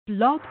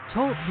Blog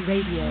Talk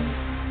Radio.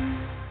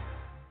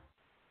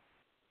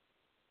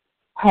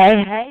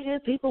 Hey,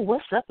 good people,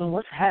 what's up and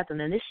what's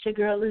happening? It's your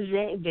girl,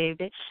 Lizette,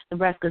 baby,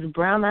 Nebraska's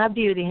brown-eyed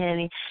beauty,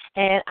 honey,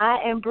 and I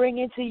am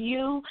bringing to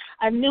you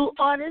a new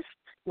artist.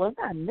 Well,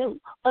 not new,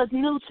 but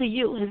new to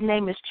you. His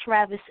name is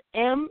Travis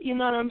M., you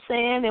know what I'm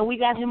saying? And we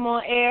got him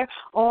on air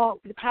on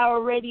the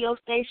Power radio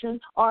station,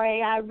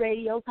 RAI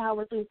Radio,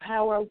 Power through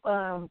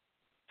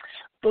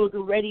the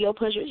radio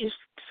pusher.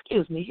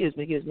 Excuse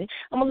me.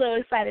 I'm a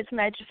little excited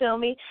tonight, you feel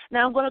me?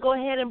 Now I'm going to go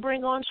ahead and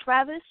bring on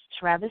Travis.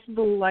 Travis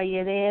Boo, are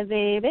you there,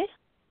 baby?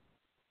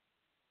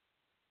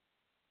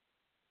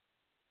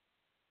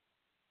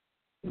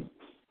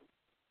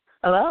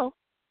 Hello,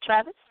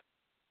 Travis?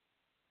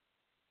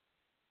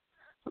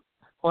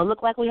 Well, it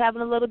look like we're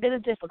having a little bit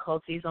of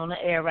difficulties on the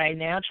air right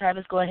now.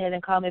 Travis, go ahead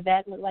and call me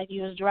back. Look like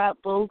you was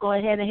dropped. Boo, go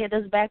ahead and hit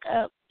us back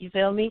up. You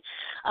feel me?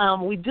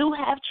 We do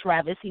have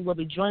Travis. He will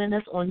be joining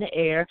us on the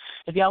air.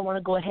 If y'all want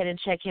to go ahead and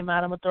check him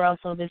out, I'm going to throw out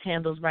some of his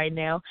handles right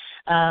now.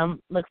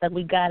 Looks like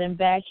we got him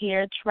back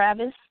here.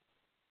 Travis,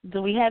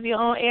 do we have you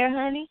on air,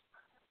 honey?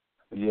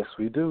 Yes,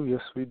 we do. Yes,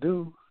 we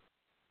do.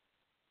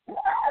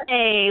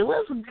 Hey,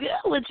 what's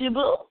good with you,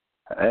 boo?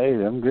 Hey,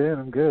 I'm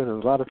good.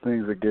 A lot of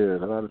things are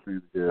good. Life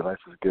is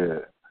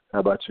good. How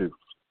about you?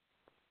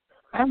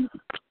 I'm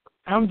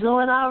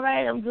doing all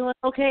right. I'm doing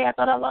okay. I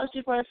thought I lost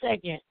you for a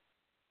second.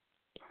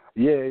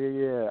 Yeah.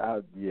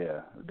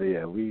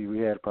 We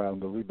had a problem,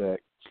 but we back.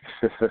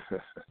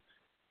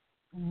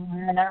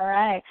 All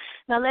right.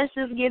 Now let's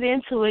just get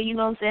into it. You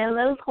know what I'm saying?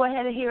 Let us go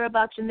ahead and hear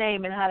about your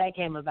name and how that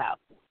came about.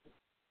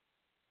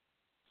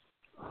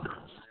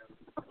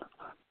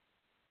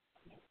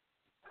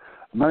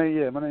 My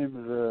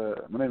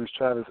name is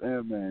Travis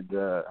M, and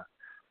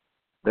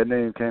that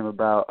name came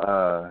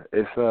about.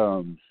 It's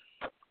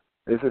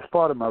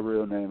part of my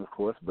real name, of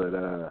course, but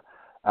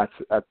I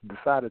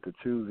decided to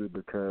choose it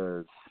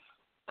because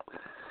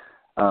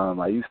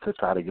I used to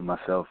try to give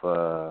myself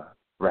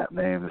rap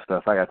names and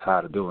stuff. I got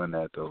tired of doing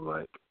that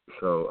though,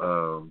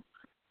 so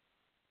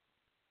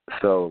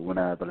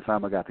by the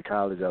time I got to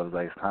college, I was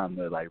like, it's time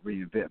to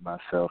reinvent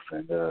myself,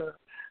 and I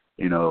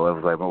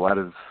was like,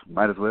 well,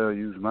 might as well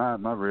use my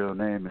real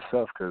name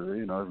itself because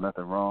there's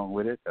nothing wrong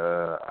with it.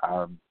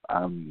 I'm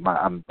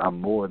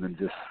more than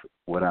just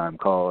what I'm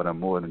called. I'm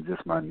more than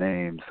just my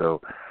name.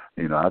 So,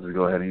 I'll just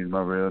go ahead and use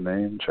my real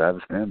name,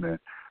 Travis M, and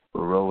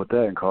we'll roll with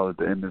that and call it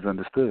The M Is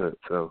Understood.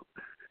 So,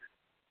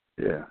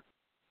 yeah.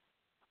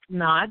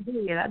 No, I do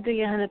it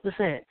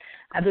 100%.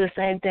 I do the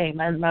same thing.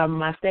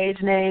 My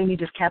stage name, you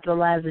just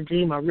capitalize the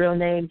G. My real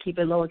name, keep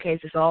it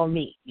lowercase. It's all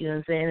me. You know what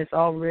I'm saying? It's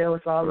all real.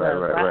 It's all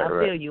love. I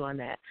feel you on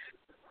that.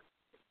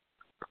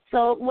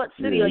 So what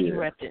city are you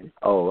repping?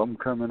 Oh, I'm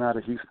coming out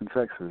of Houston,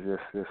 Texas.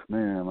 Yes,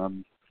 ma'am.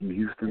 I'm from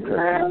Houston,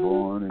 Texas,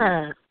 born.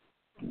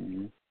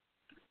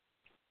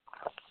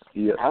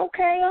 Yeah.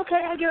 Okay. I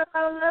get a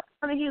lot of love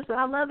from Houston.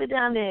 I love it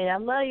down there. I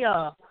love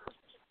y'all.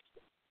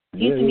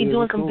 Houston be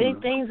doing some big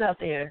things out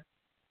there.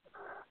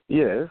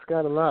 Yeah, it's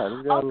got a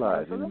lot.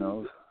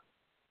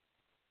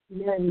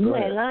 Yeah, you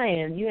ain't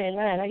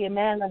lying. I get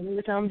mad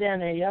every time I'm down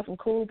there. Y'all some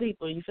cool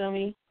people. You feel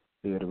me?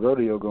 Yeah, the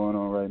rodeo going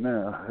on right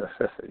now.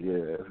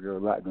 Yeah, there's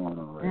a lot going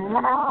on right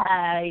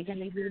now. You can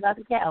be about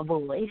the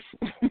Cowboys.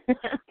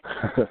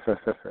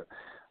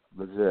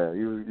 But yeah,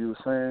 you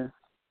were saying?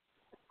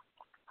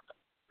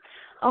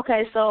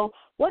 Okay, so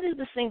what is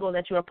the single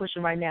that you are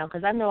pushing right now?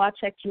 Because I know I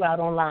checked you out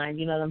online,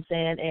 you know what I'm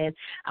saying, and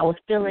I was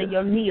feeling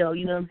your Neo,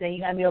 you know what I'm saying? You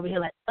got me over here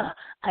like,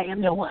 I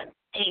am the one.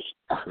 Hey,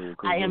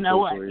 I am the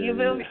one. You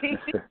feel me?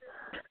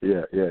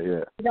 Yeah.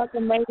 Is that the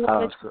main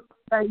one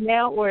right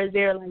now, or is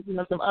there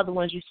some other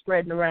ones you're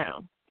spreading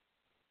around?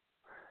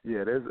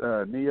 Yeah,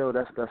 there's Neo.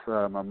 That's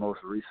my most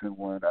recent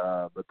one.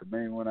 But the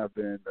main one I've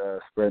been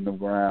spreading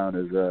around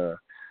is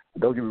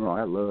don't get me wrong,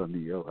 I love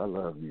Neo.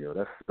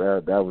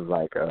 That was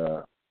like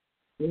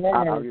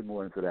I'll get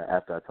more into that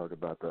after I talk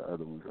about the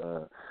other ones.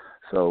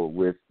 So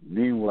with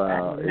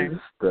Meanwhile is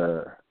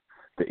the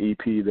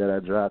EP that I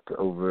dropped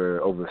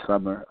over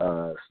summer,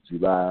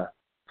 July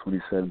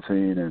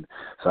 2017, and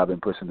so I've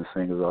been pushing the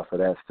singles off of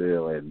that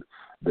still, and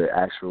the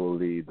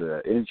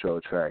intro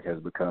track has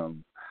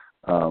become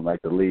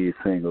like the lead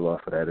single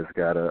off of that. It's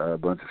got a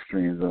bunch of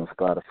streams on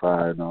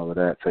Spotify and all of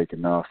that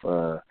taking off,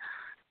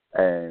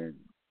 and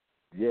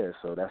yeah,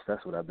 so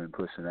that's what I've been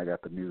pushing. I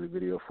got the music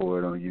video for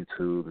it on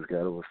YouTube. It's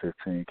got over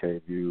 15K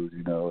views,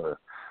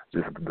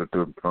 just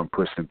from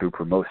pushing through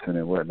promotion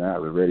and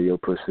whatnot with radio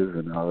pushes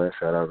and all that.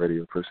 Shout out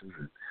radio pushes.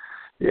 And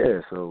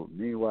yeah, so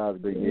Meanwhile,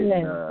 it's been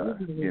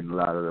getting a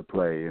lot of the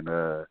play, and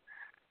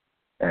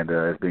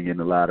it's been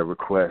getting a lot of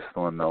requests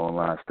on the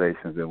online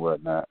stations and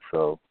whatnot.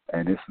 So,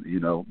 and it's,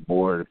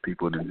 more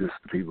people than just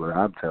the people that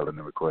I'm telling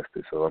to request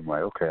it. So I'm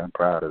like, okay, I'm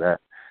proud of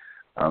that.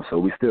 So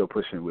we still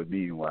pushing with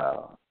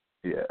Meanwhile.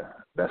 Yeah,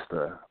 that's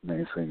the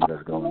main single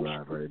that's going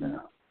live right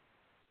now.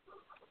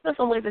 There's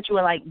some ways that you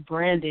are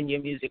branding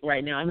your music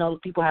right now. I know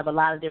people have a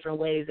lot of different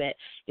ways that,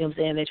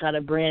 they try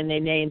to brand their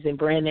names and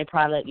brand their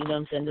product,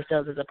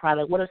 themselves as a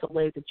product. What are some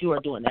ways that you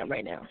are doing that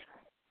right now?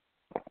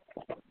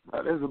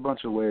 There's a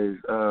bunch of ways.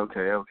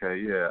 Okay,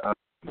 yeah.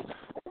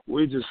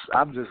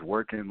 I'm just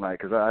working like,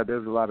 cause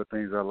there's a lot of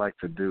things I like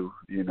to do,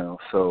 you know.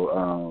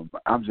 So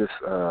I'm just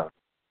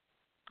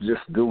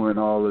doing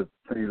all the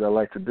things I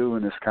like to do,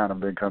 and it's kind of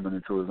been coming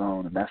into its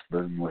own, and that's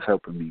been what's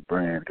helping me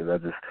brand, because I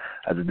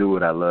just do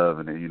what I love,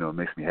 and it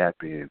makes me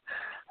happy, and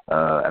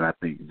I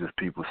think just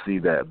people see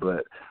that.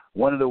 But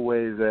one of the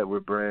ways that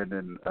we're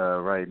branding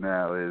right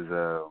now is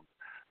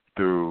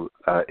through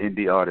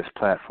indie artist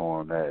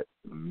platform that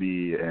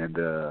me and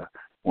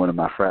one of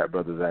my frat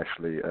brothers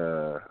actually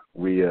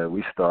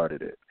we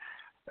started it.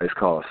 It's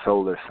called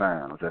Solar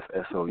Sounds. That's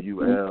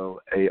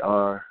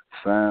SOULAR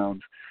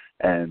Sounds,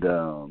 and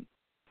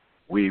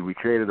we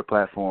created a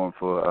platform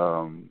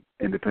for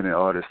independent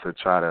artists to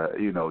try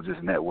to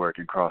just network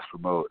and cross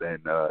promote,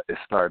 and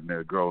it's starting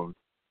to grow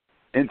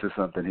into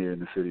something here in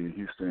the city of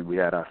Houston. We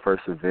had our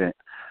first event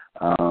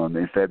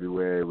in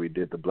February. We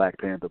did the Black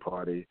Panther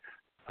party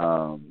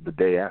the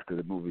day after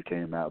the movie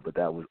came out, but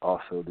that was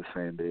also the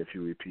same day of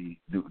Huey P.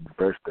 Newton's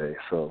birthday.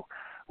 So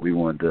we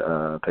wanted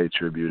to pay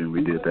tribute, and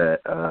we did that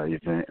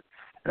event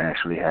and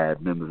actually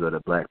had members of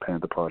the Black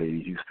Panther party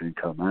in Houston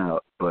come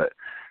out. But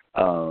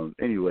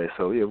anyway,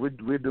 so yeah,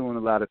 we're doing a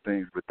lot of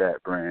things with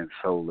that brand,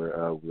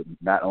 Solar.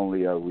 Not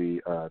only are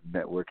we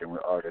networking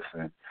with artists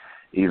and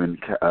even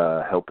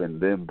helping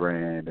them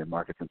brand and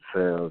market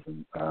themselves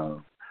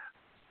and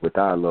with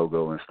our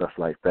logo and stuff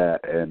like that.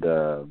 And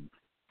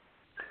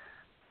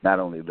not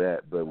only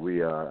that, but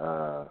we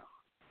are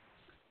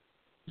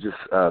just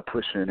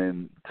pushing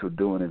into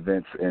doing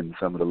events in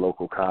some of the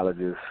local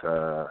colleges.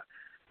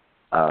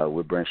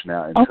 We're branching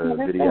out into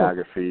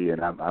videography,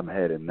 and I'm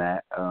heading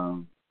that.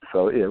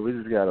 So yeah, we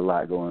just got a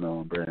lot going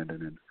on,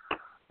 Brandon.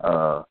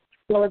 And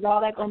so is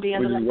all that going to be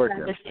under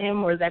Travis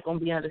M, or is that going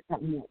to be under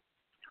something else?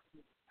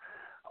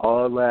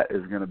 All that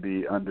is going to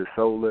be under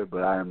Solar,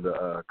 but I am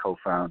the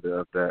co-founder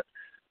of that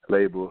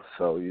label.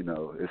 So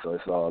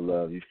it's all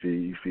love. You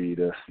feed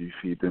us, you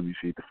feed them, you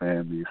feed the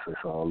family. So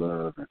it's all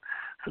love, and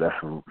so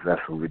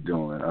that's what we're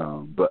doing.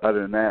 But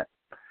other than that,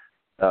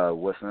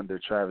 what's under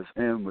Travis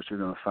M, what you're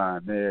gonna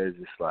find there is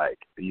just like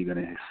you're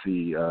gonna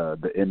see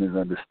the M is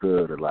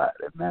understood a lot,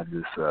 and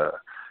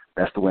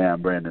that's the way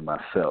I'm branding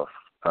myself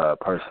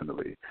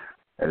personally,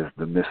 as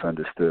the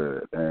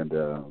misunderstood, and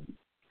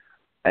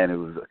it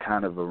was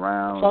kind of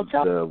around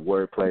the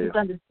wordplay.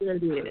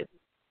 Misunderstood is.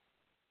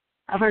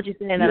 I've heard you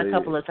saying that a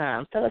couple of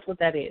times. Tell us what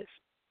that is.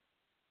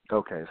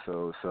 Okay,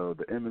 so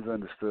the M is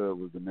Understood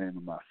was the name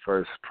of my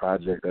first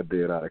project I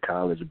did out of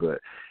college, but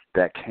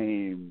that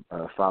came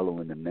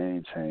following the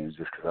name change,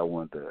 just because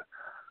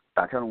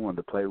I kind of wanted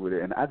to play with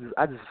it, and I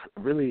just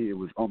really, it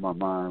was on my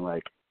mind,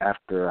 like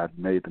after I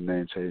made the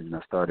name change and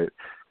I started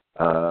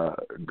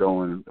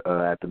going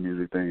at the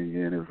music thing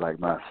again. It was like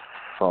my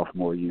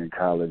sophomore year in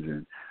college,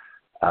 and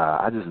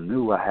I just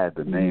knew I had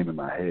the name in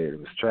my head. It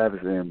was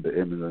Travis M, the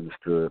M is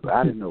Understood, but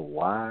I didn't know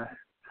why.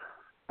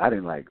 I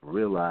didn't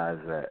realize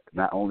that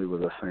not only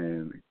was I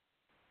saying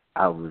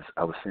I was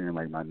saying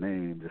like my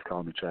name, just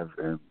call me Travis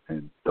M,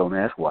 and don't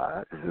ask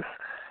why.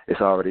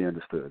 It's already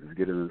understood. Just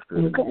get it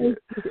understood. Okay.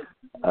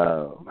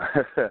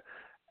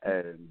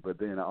 But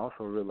then I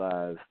also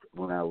realized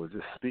when I was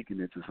just speaking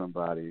it to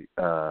somebody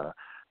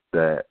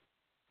that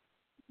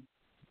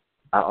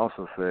I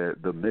also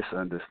said the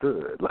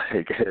misunderstood,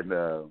 and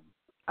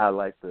I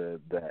like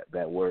that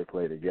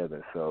wordplay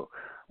together. So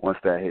once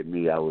that hit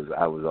me, I was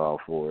all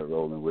for it,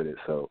 rolling with it.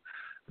 So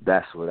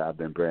that's what I've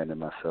been branding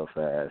myself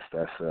as.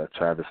 That's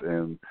Travis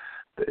M.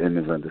 The M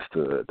is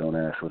Understood. Don't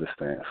ask what it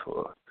stands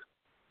for.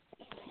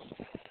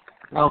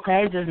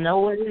 Okay, just know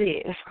what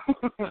it is.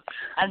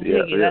 I dig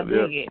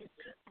it.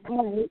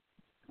 All right.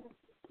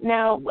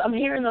 Now, I'm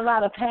hearing a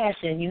lot of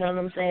passion, you know what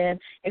I'm saying?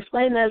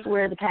 Explain to us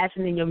where the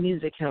passion in your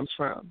music comes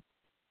from.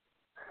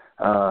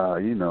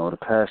 The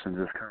passion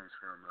just comes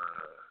from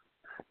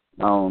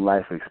my own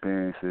life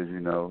experiences.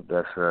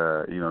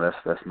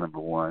 That's number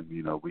one.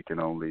 We can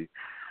only,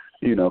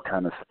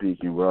 kind of speak,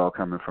 and we're all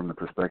coming from the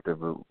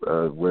perspective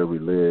of where we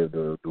live,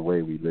 the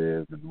way we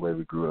live, and the way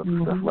we grew up,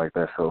 and stuff like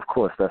that. So, of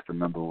course, that's the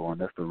number one.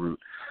 That's the root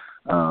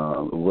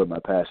where my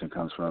passion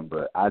comes from.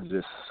 But I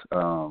just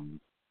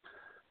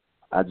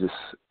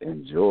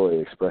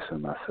enjoy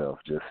expressing myself.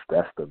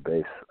 That's the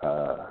base.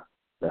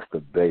 That's the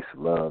base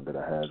love that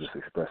I have, just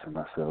expressing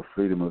myself,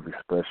 freedom of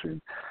expression,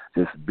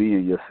 just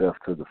being yourself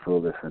to the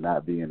fullest and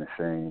not being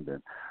ashamed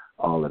and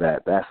all of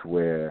that. That's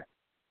where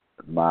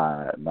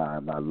my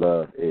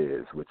love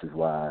is, which is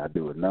why I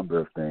do a number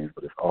of things,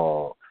 but it's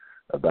all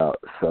about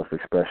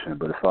self-expression.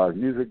 But as far as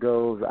music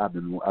goes, I've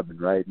been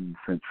writing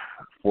since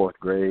fourth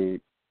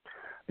grade,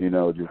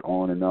 just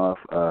on and off.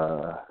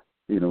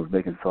 Was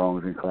making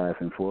songs in class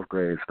in fourth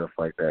grade, stuff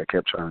like that. I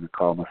kept trying to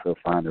call myself,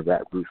 find the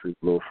rap groups with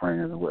little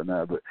friends and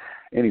whatnot. But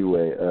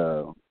anyway,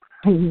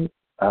 that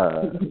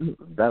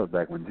was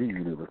back when G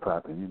Unit was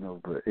popping,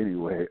 But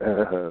anyway,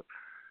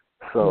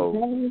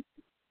 so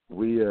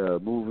we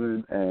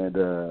moving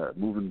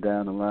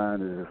down the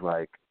line is just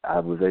like I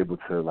was able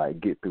to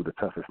get through the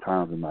toughest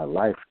times in my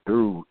life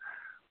through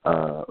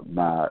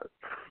my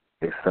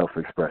it's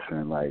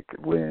self-expression. Like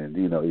when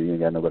you ain't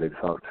got nobody to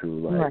talk to,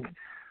 like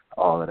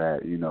all of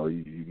that. You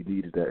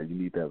needed that. You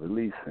need that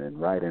release, and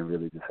writing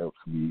really just helps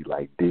me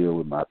like deal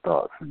with my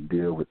thoughts and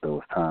deal with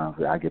those times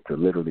that I get to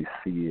literally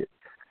see it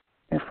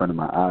in front of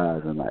my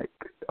eyes, and like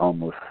it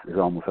almost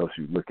helps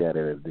you look at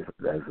it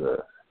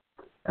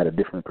at a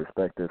different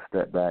perspective,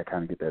 step back,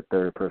 kind of get that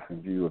third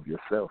person view of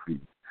yourself,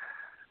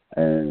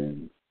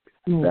 and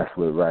that's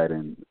what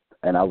writing.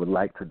 And I would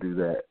like to do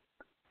that.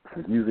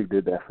 Since music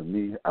did that for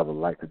me, I would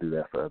like to do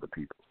that for other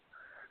people,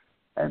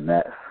 and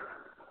that's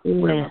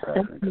where my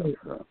passion comes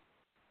from.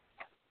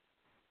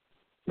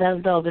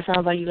 That's dope. It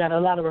sounds like you got a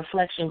lot of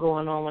reflection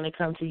going on when it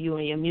comes to you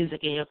and your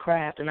music and your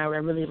craft, and I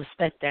really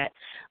respect that.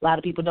 A lot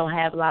of people don't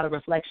have a lot of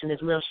reflection.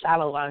 It's real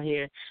shallow out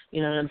here,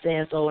 you know what I'm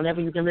saying? So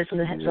whenever you can listen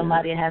to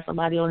somebody and have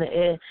somebody on the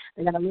air,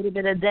 they got a little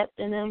bit of depth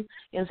in them,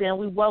 you know what I'm saying?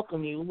 We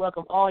welcome you. We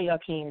welcome all your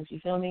kings, you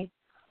feel me?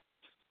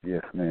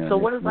 Yes, ma'am. So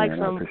what yes, is like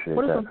some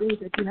things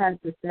that you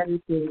have to say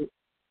to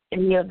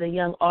any of the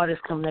young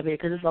artists coming up here?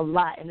 Because it's a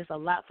lot, and it's a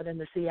lot for them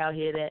to see out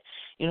here that,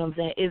 you know what I'm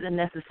saying, isn't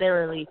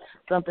necessarily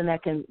something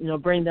that can,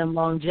 bring them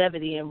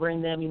longevity and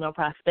bring them,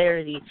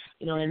 prosperity,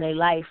 in their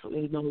life,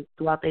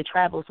 throughout their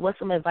travels. What's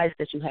some advice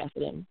that you have for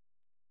them?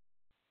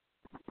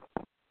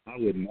 I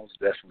would most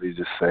definitely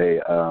just say,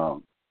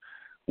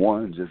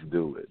 one, just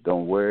do it.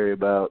 Don't worry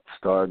about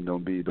starting.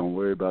 Don't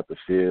worry about the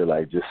fear.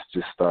 Like just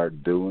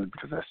start doing,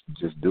 because that's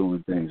just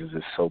doing things is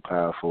just so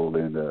powerful.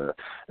 And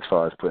as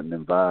far as putting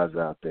them vibes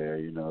out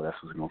there, that's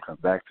what's gonna come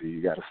back to you.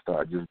 You got to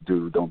start. Just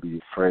do. Don't be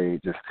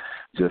afraid. Just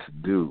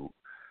do,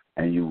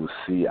 and you will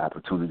see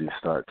opportunities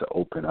start to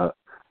open up.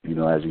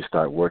 As you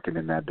start working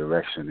in that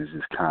direction, it's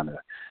just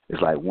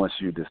it's like once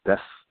you just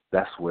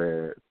that's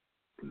where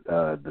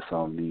the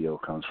song Neo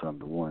comes from.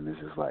 The one is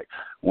just like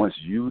once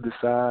you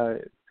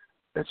decide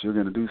that you're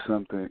going to do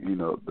something,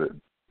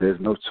 there's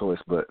no choice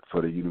but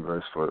for the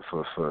universe,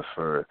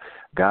 for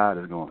God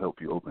is going to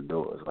help you open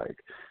doors.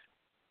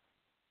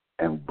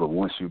 But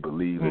once you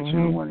believe that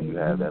you're the one and you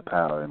have that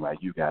power, and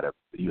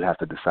you have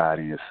to decide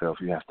in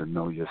yourself, you have to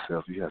know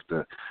yourself, you have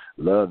to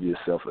love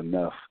yourself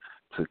enough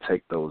to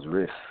take those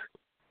risks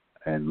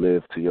and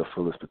live to your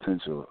fullest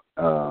potential.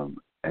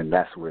 And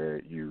that's where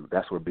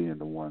being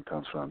the one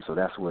comes from. So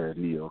that's where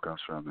Neo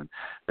comes from, and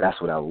that's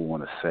what I would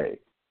want to say.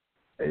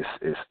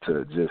 It's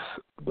to just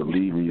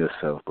believe in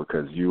yourself,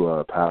 because you are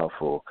a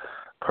powerful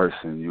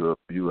person. You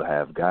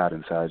have God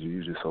inside you.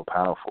 You're just so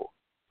powerful.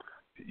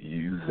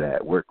 Use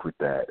that, work with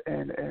that,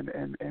 and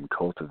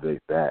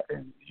cultivate that,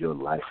 and your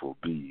life will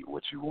be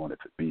what you want it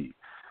to be.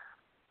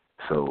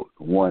 So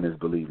one is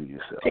believe in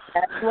yourself.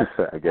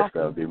 I guess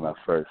that would be my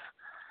first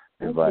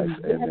advice.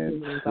 And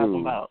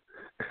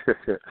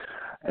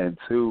then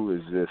two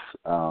is just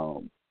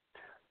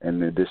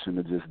in addition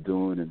to just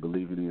doing and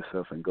believing in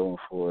yourself and going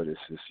for it, it's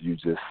just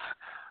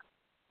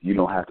you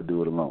don't have to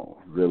do it alone.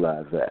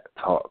 Realize that.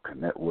 Talk,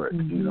 network,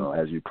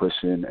 as you push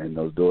in and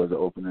those doors are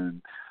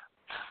opening,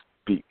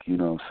 speak,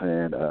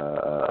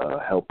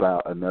 help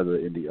out another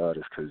indie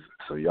artist,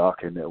 so y'all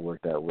can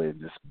network that way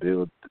and just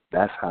build.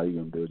 That's how you're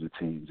going to build your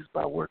team, just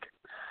by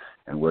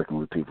working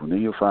with people. And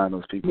then you'll find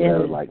those people that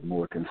are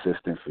more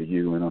consistent for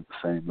you and on the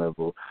same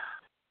level,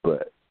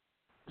 but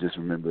just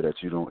remember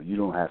that you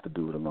don't have to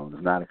do it alone.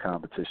 It's not a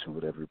competition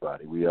with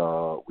everybody. We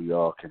all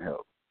can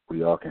help.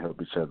 We all can help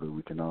each other.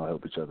 We can all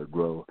help each other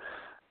grow,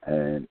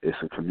 and it's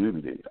a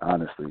community.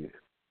 Honestly,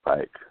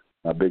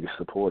 my biggest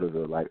supporters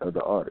are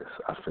other artists.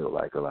 I feel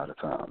like a lot of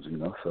times,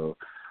 So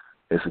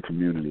it's a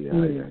community,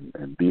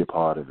 and be a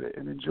part of it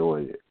and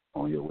enjoy it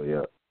on your way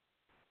up.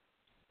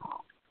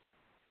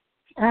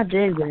 I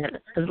dig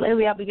that, because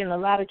lately I've been getting a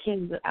lot of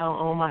kings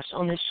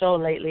on this show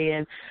lately,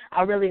 and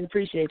I really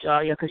appreciate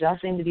y'all, because y'all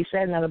seem to be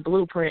setting out a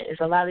blueprint.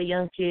 It's a lot of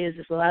young kids,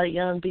 it's a lot of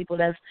young people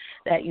that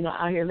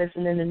out here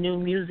listening to new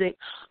music,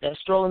 that's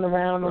strolling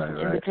around on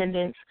some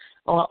independence,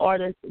 or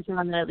artists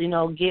trying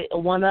to get a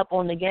one up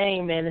on the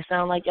game, and it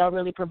sounds like y'all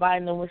really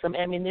providing them with some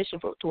ammunition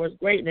towards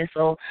greatness.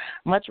 So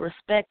much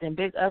respect and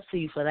big up to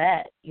you for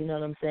that. You know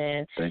what I'm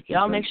saying? Thank you.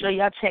 Y'all make sure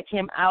y'all check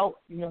him out.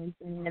 You know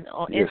what I'm saying,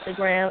 on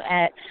Instagram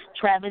at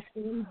Travis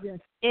M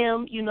Just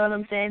M. You know what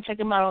I'm saying? Check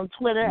him out on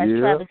Twitter at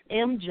Travis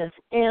M Just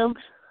M.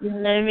 You know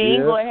what I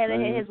mean? Go ahead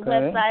and hit his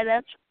website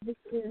up. Travis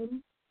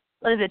M.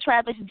 What is it?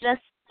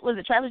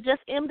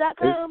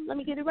 TravisJustM.com? Let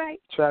me get it right.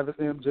 Travis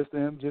M Just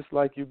M, just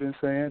like you've been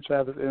saying.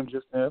 Travis M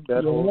Just M,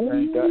 that whole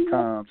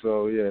thing.com.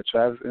 So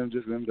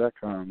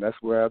TravisMJustM.com.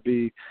 That's where I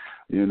be,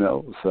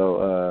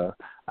 So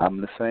I'm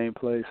in the same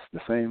place, the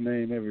same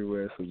name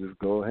everywhere. So just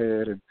go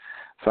ahead and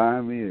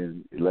find me,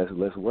 and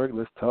let's work,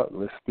 let's talk,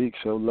 let's speak,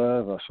 show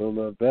love. I'll show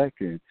love back,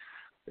 and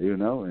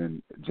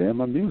and jam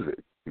my music.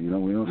 We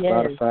on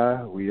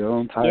Spotify, we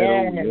on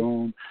Tidal, we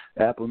on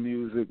Apple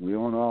Music, we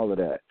on all of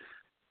that.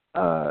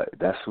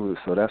 That's what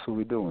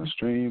we're doing.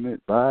 Stream it,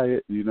 buy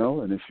it,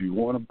 and if you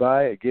want to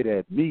buy it, get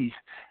at me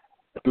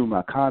through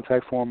my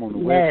contact form on the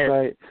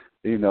website,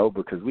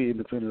 because we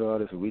independent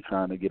artists and we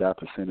trying to get our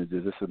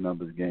percentages. It's a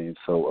numbers game.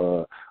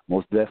 So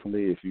most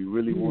definitely, if you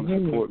really want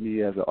to support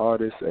me as an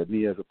artist, and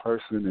me as a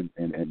person,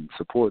 and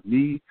support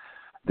me,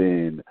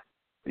 then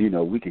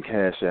we can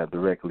cash out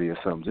directly or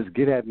something. Just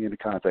get at me in the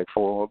contact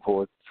form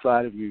or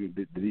slide of you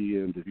the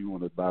DMs if you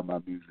want to buy my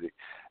music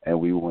and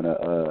we want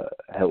to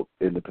help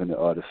independent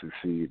artists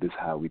succeed. This is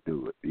how we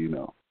do it.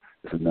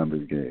 It's a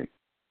numbers game.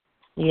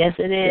 Yes,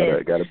 it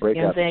is. Got to break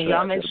out the track.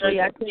 Y'all make sure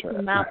y'all check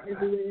him out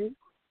everywhere.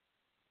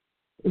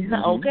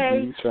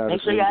 Okay.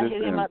 Make sure y'all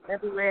hit him up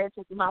everywhere.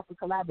 Check him out for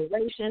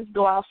collaborations.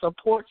 Go out,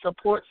 support.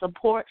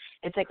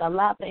 It takes a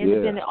lot for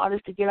independent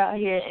artists to get out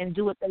here and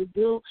do what they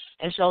do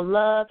and show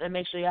love and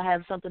make sure y'all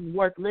have something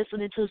worth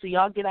listening to. So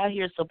y'all get out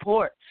here and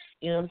support.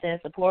 You know what I'm saying?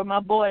 Support my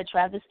boy,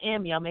 Travis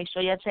M. Y'all make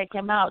sure y'all check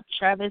him out.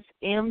 Travis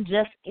M.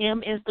 Just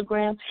M.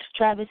 Instagram.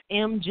 Travis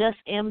M. Just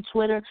M.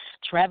 Twitter.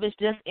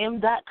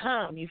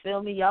 TravisJustM.com. You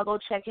feel me? Y'all go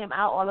check him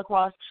out all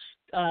across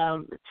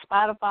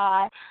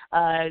Spotify,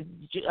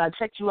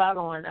 check you out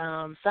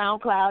on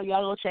SoundCloud.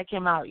 Y'all go check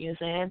him out. You know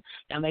what I'm saying?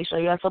 Y'all make sure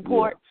y'all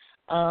support.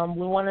 I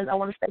want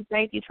to say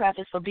thank you,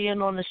 Travis, for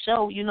being on the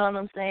show. You know what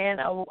I'm saying?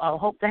 I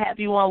hope to have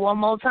you on one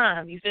more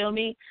time. You feel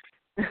me?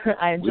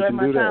 I enjoyed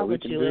my time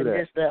with you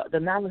and just the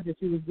knowledge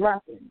that you was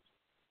dropping.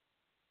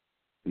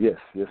 Yes,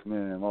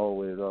 ma'am.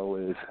 Always.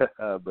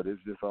 But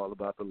it's just all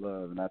about the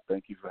love, and I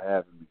thank you for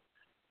having me.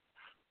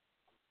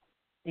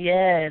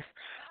 Yes.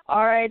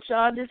 All right,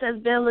 y'all. This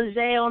has been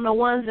Lejay on the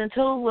ones and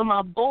twos with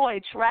my boy,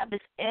 Travis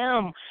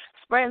M.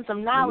 Spreading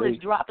some knowledge,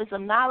 dropping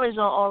some knowledge on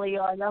all of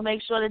y'all. Y'all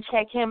make sure to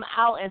check him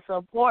out and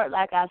support.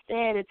 Like I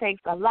said, it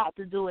takes a lot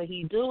to do what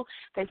he do.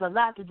 It takes a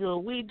lot to do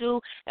what we do.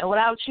 And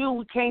without you,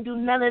 we can't do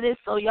none of this.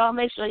 So y'all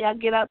make sure y'all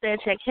get out there,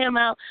 check him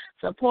out,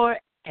 support,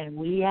 and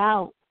we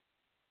out.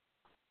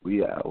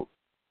 We out.